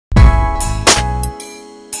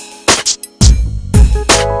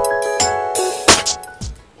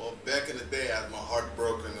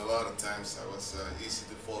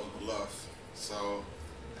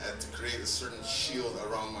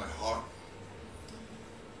on my heart,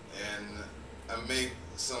 and I made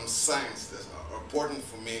some signs that are important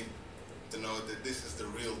for me to know that this is the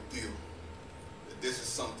real deal, that this is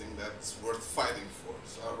something that's worth fighting for.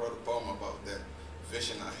 So I wrote a poem about that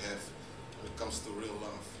vision I have when it comes to real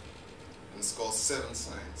love, and it's called 7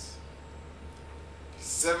 Signs.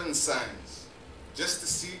 7 signs, just to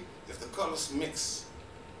see if the colors mix.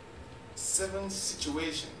 7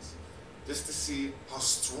 situations, just to see how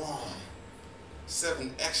strong.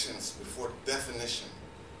 7 actions before definition.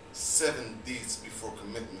 7 deeds before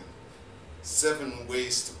commitment. 7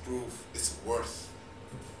 ways to prove its worth.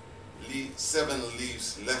 7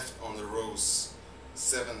 leaves left on the rose.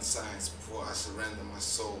 7 signs before I surrender my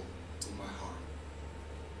soul to my heart.